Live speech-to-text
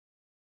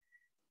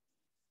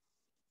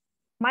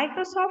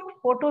Microsoft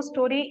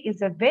PhotoStory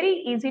is a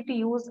very easy to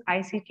use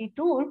ICT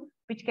tool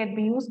which can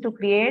be used to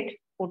create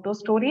photo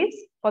stories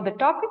for the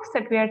topics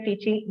that we are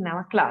teaching in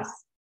our class.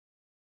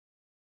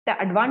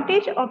 The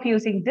advantage of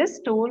using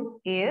this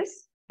tool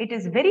is it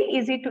is very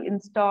easy to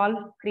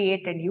install,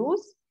 create and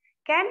use,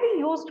 can be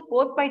used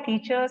both by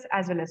teachers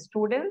as well as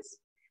students,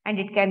 and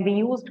it can be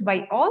used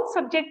by all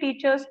subject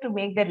teachers to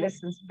make their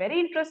lessons very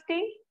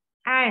interesting.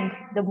 And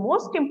the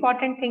most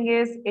important thing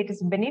is it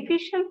is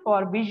beneficial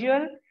for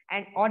visual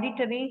and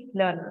auditory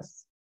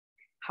learners.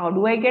 How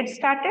do I get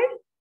started?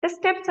 The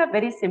steps are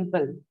very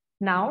simple.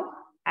 Now,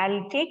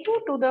 I'll take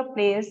you to the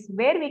place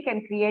where we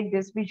can create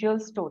these visual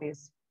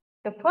stories.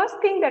 The first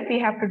thing that we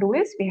have to do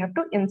is we have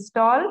to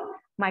install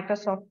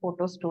Microsoft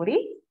PhotoStory.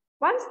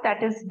 Once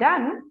that is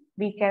done,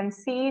 we can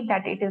see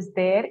that it is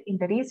there in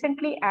the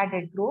recently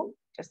added group.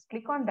 Just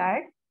click on that.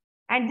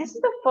 And this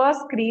is the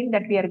first screen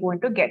that we are going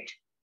to get.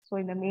 So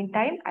in the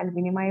meantime, I'll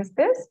minimize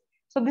this.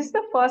 So this is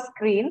the first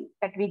screen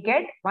that we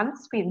get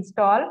once we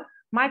install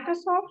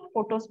Microsoft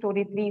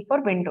PhotoStory 3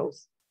 for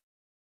Windows.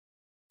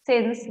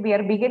 Since we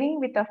are beginning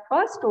with the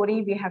first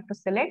story, we have to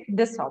select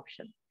this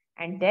option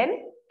and then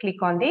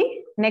click on the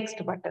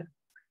next button.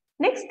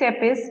 Next step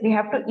is we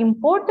have to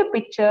import the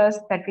pictures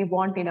that we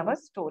want in our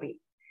story.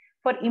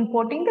 For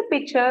importing the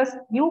pictures,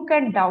 you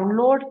can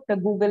download the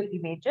Google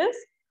images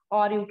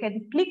or you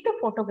can click the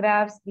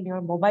photographs in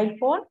your mobile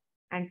phone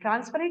and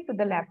transfer it to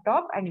the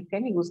laptop and you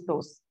can use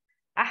those.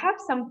 I have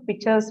some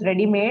pictures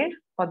ready-made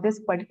for this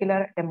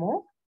particular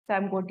demo. So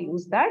I'm going to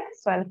use that.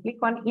 So I'll click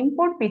on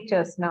import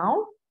pictures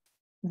now.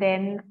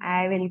 Then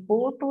I will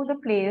go to the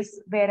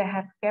place where I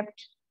have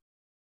kept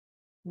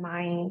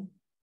my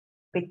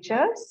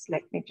pictures.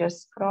 Let me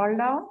just scroll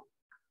down.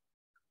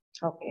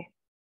 Okay.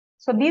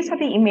 So these are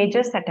the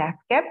images that I have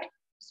kept.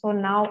 So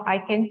now I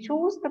can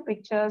choose the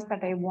pictures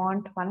that I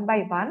want one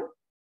by one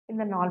in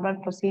the normal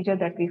procedure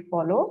that we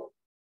follow.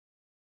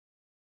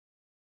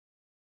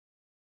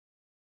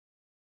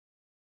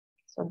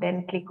 So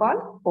then click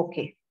on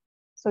OK.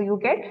 So you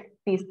get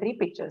these three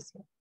pictures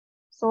here.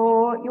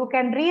 So you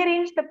can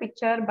rearrange the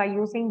picture by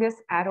using this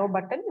arrow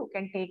button. You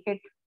can take it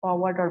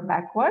forward or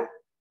backward.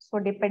 So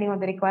depending on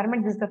the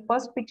requirement, this is the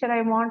first picture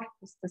I want.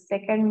 This is the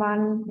second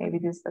one. Maybe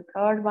this is the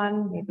third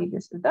one. Maybe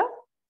this is the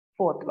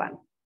fourth one.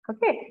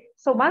 Okay.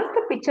 So once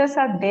the pictures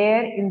are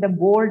there in the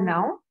board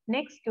now,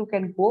 next you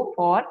can go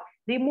for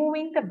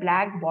removing the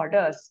black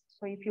borders.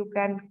 So if you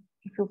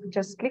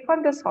just click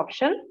on this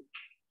option,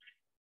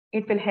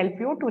 it will help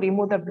you to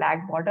remove the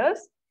black borders.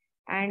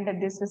 And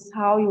this is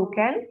how you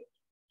can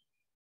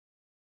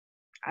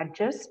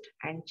adjust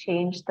and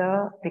change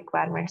the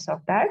requirements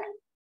of that.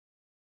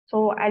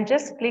 So I'll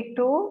just click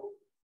to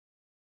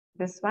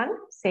this one,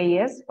 say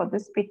yes for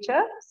this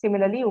picture.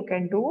 Similarly, you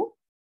can do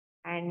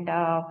and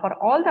for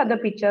all the other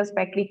pictures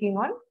by clicking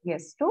on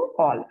yes to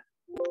all.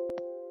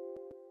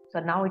 So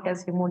now it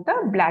has removed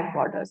the black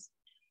borders.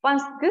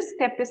 Once this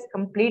step is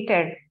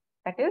completed,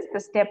 that is the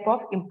step of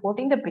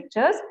importing the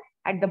pictures,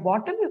 at the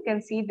bottom you can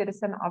see there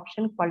is an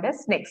option called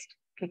as next.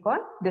 Click on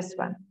this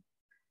one.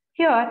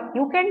 Here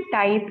you can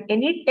type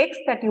any text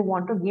that you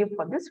want to give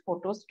for this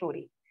photo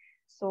story.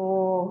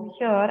 So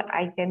here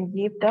I can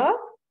give the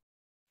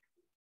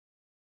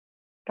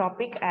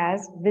topic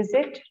as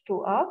visit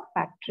to a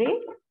factory,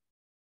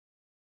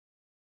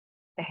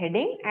 the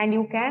heading, and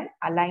you can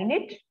align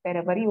it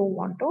wherever you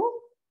want to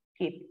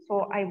keep.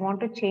 So I want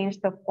to change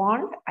the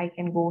font. I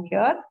can go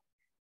here.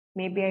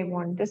 Maybe I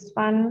want this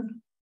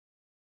one.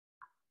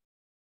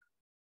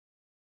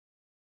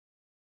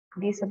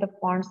 These are the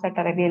fonts that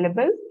are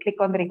available. Click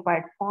on the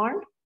required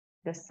font,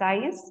 the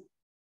size,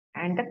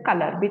 and the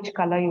color, which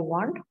color you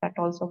want. That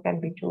also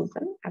can be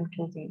chosen. I'm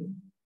choosing,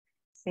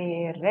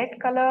 say, red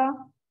color.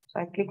 So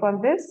I click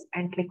on this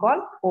and click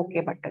on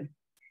OK button.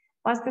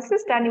 Once this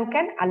is done, you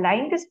can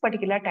align this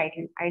particular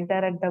title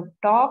either at the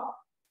top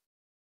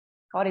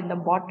or in the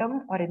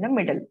bottom or in the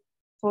middle.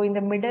 So in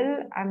the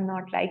middle, I'm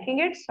not liking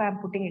it, so I'm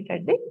putting it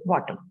at the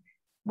bottom.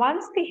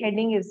 Once the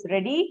heading is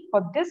ready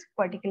for this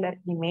particular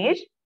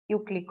image, you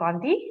click on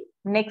the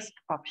next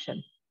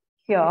option.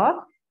 Here,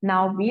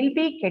 now we'll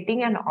be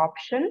getting an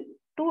option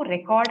to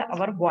record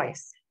our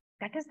voice.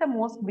 That is the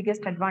most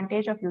biggest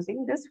advantage of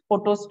using this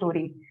photo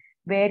story,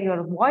 where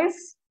your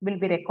voice will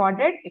be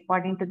recorded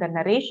according to the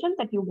narration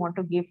that you want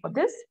to give for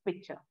this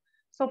picture.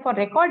 So for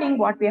recording,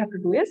 what we have to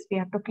do is we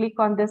have to click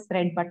on this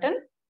red button.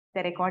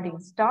 The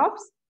recording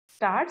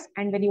starts,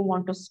 and when you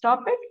want to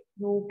stop it,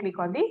 you click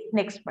on the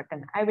next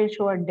button. I will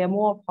show a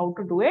demo of how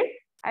to do it.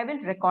 I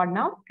will record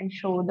now and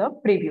show the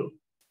preview.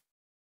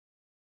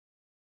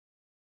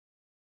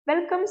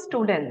 Welcome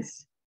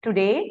students.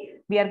 Today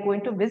we are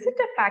going to visit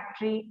a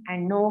factory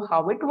and know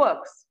how it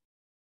works.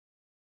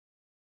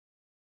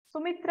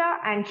 Sumitra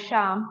and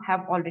Sham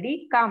have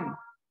already come.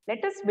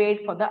 Let us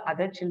wait for the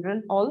other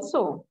children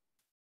also,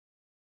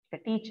 the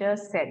teacher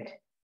said.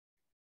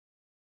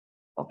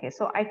 Okay,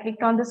 so I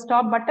clicked on the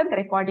stop button, the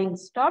recording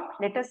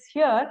stopped. Let us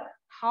hear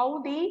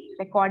how the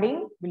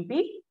recording will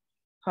be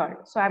heard.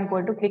 So I'm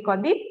going to click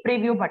on the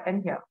preview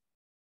button here.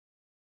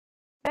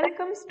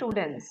 Welcome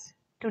students.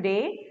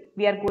 Today,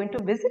 we are going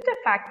to visit a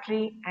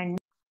factory and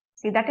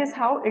see that is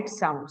how it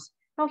sounds.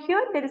 Now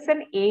here there is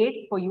an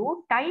aid for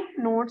you. Type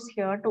notes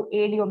here to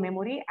aid your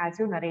memory as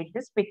you narrate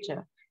this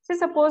picture. So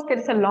suppose there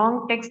is a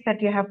long text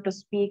that you have to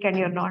speak and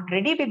you're not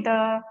ready with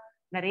the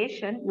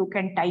narration, you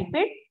can type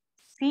it,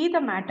 see the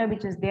matter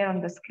which is there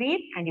on the screen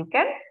and you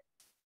can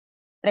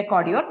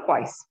record your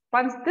voice.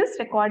 Once this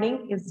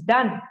recording is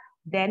done,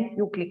 then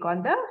you click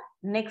on the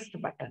next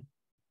button.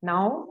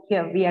 Now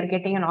here we are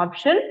getting an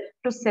option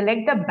to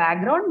select the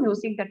background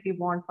music that we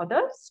want for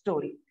the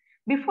story.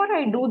 Before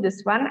I do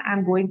this one,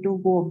 I'm going to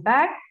go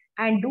back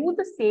and do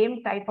the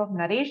same type of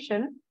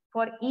narration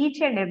for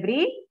each and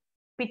every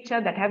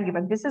picture that I have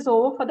given. This is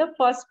over for the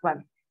first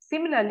one.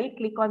 Similarly,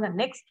 click on the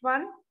next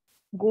one,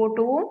 go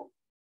to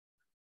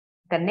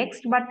the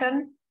next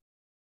button.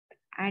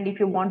 And if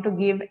you want to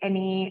give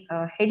any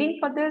heading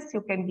for this,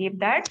 you can give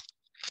that.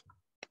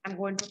 I'm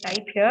going to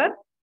type here,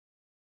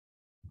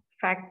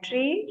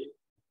 factory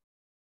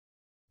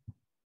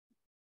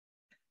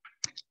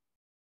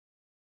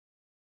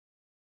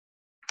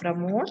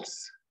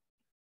promotes.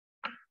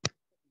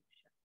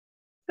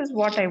 This is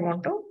what I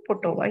want to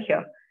put over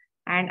here.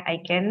 And I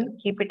can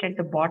keep it at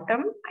the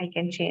bottom. I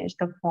can change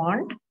the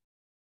font.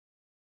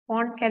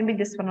 Font can be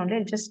this one only.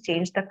 I'll just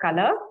change the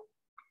color.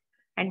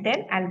 And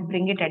then I'll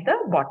bring it at the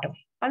bottom.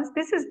 Once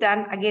this is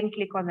done, again,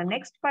 click on the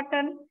next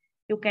button.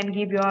 You can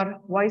give your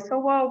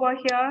voiceover over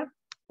here,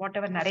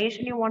 whatever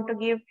narration you want to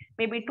give.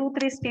 Maybe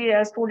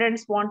 2-3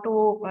 students want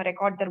to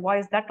record their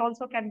voice. That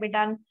also can be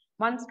done.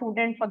 One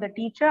student for the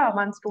teacher,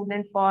 one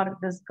student for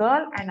this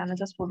girl, and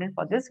another student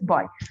for this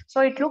boy.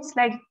 So it looks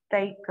like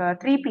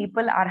 3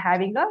 people are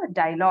having a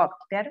dialogue.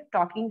 They're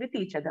talking with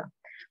each other.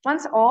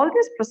 Once all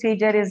this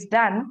procedure is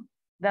done,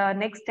 the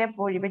next step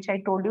which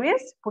I told you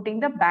is putting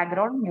the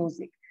background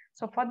music.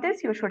 So for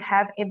this, you should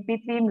have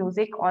MP3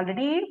 music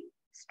already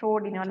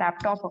stored in your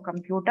laptop or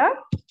computer.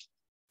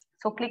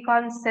 So click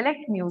on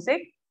select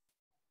music.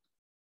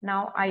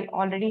 Now I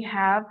already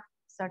have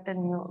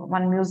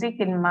one music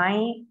in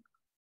my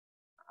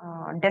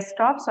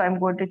desktop. So I'm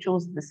going to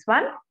choose this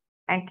one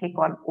and click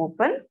on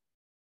open.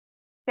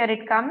 Here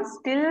it comes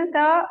till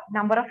the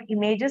number of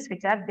images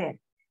which are there.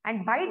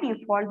 And by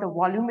default, the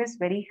volume is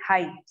very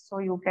high. So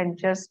you can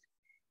just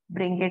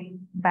bring it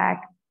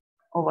back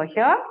over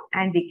here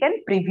and we can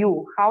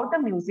preview how the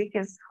music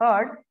is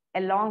heard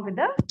along with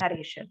the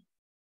narration.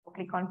 So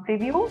click on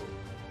preview.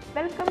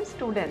 Welcome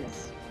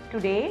students.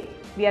 Today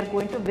we are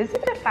going to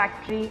visit a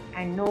factory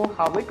and know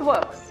how it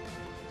works.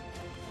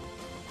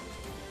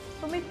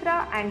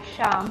 Sumitra and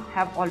Sham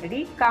have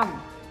already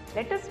come.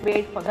 Let us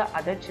wait for the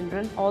other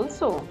children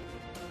also,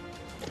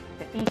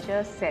 the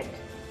teacher said.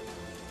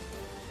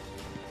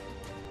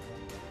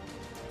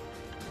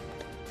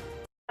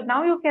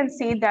 Now you can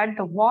see that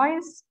the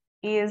voice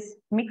is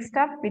mixed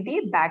up with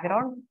the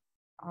background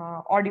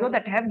audio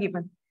that I have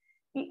given.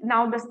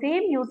 Now the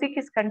same music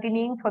is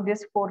continuing for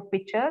these 4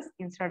 pictures.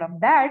 Instead of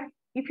that,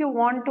 if you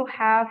want to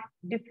have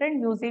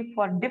different music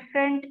for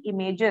different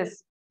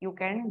images, you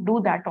can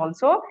do that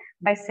also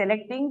by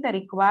selecting the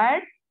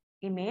required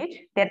image,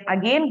 then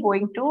again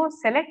going to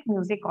select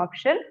music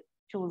option,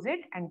 choose it,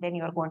 and then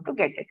you are going to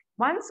get it.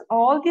 Once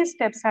all these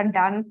steps are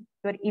done,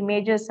 your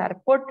images are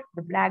put,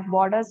 the black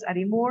borders are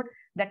removed,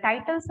 the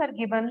titles are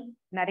given,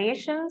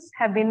 narrations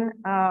have been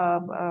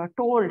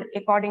told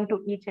according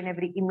to each and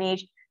every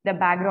image, the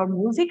background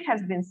music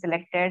has been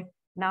selected.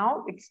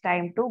 Now it's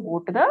time to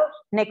go to the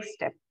next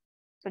step.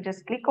 So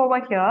just click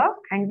over here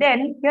and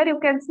then here you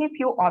can see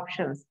few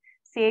options.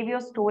 Save your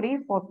story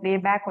for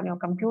playback on your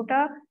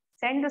computer,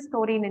 send the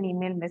story in an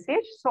email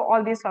message. So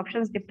all these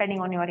options,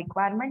 depending on your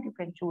requirement, you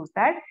can choose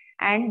that.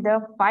 And the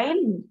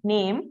file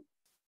name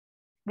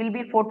will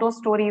be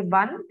PhotoStory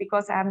 1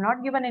 because I have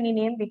not given any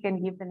name. We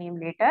can give the name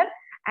later.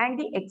 And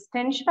the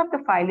extension of the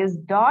file is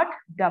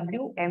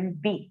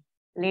 .wmv.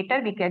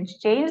 Later, we can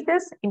change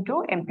this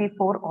into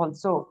MP4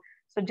 also.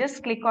 So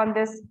just click on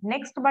this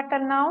next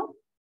button now.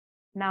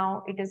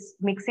 Now it is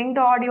mixing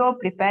the audio,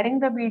 preparing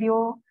the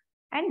video,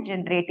 and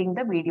generating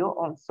the video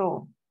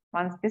also.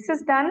 Once this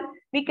is done,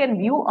 we can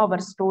view our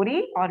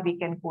story or we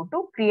can go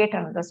to create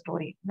another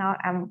story. Now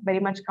I'm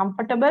very much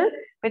comfortable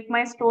with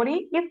my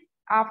story. If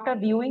after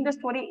viewing the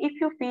story, if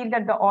you feel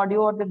that the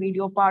audio or the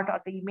video part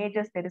or the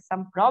images, there is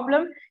some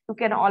problem, you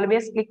can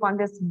always click on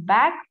this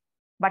back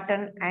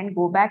button and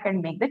go back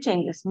and make the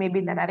changes. Maybe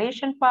the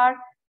narration part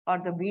or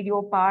the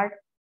video part,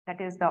 that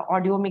is the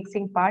audio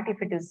mixing part.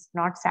 If it is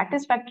not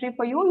satisfactory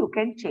for you, you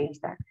can change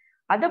that.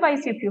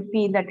 Otherwise, if you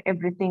feel that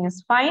everything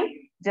is fine,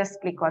 just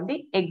click on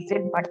the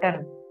exit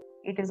button.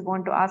 It is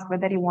going to ask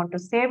whether you want to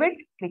save it.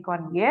 Click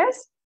on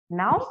yes.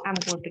 Now I'm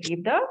going to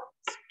give the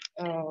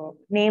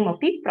name of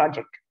the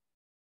project.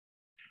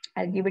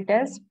 I'll give it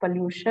as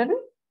pollution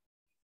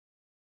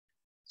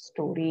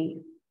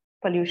story,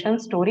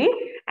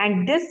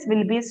 and this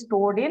will be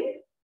stored in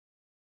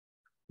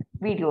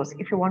videos.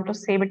 If you want to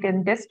save it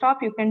in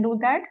desktop, you can do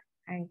that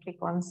and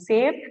click on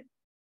save.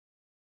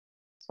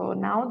 So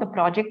now the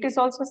project is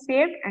also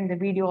saved and the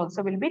video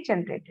also will be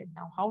generated.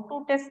 Now how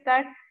to test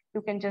that?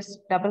 You can just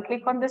double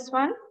click on this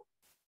one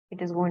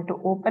It is going to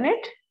open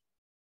it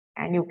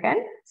and you can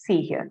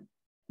see here.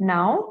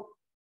 Now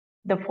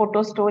the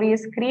photo story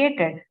is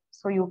created.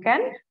 So you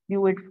can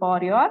view it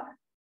for your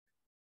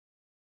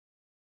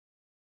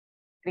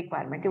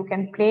requirement. You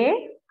can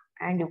play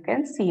and you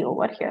can see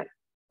over here.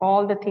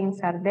 All the things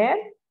are there.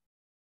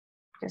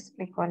 Just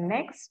click on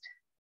next.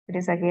 It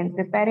is again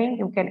preparing.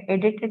 You can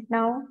edit it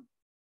now.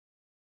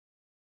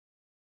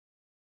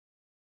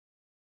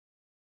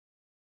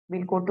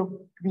 We'll go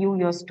to view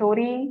your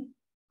story.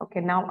 Okay,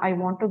 now I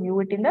want to view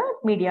it in the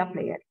media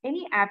player.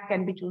 Any app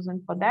can be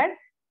chosen for that.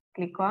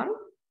 Click on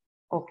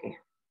OK.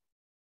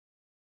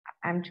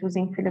 I'm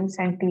choosing Films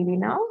and TV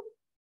now.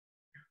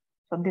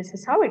 So this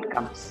is how it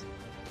comes.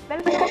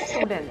 Welcome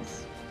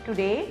students.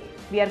 Today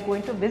we are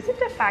going to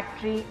visit a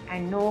factory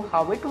and know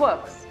how it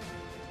works.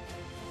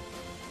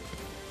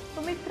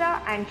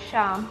 Sumitra and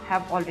Sham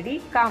have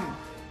already come.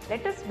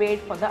 Let us wait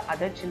for the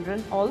other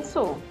children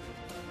also,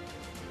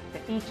 the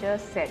teacher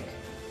said.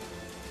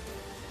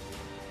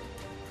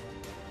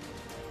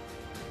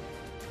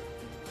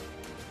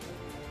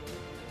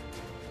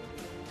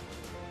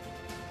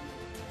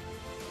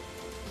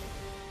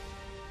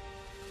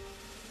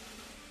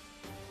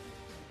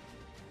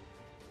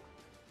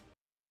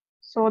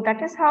 So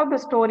that is how the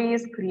story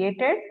is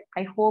created.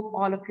 I hope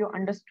all of you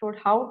understood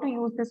how to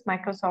use this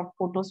Microsoft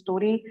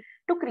PhotoStory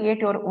to create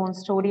your own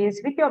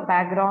stories with your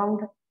background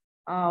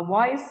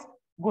voice,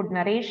 good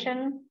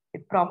narration,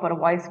 with proper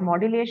voice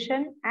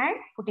modulation and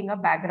putting a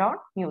background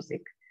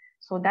music.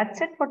 So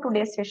that's it for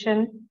today's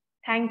session.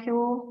 Thank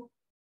you.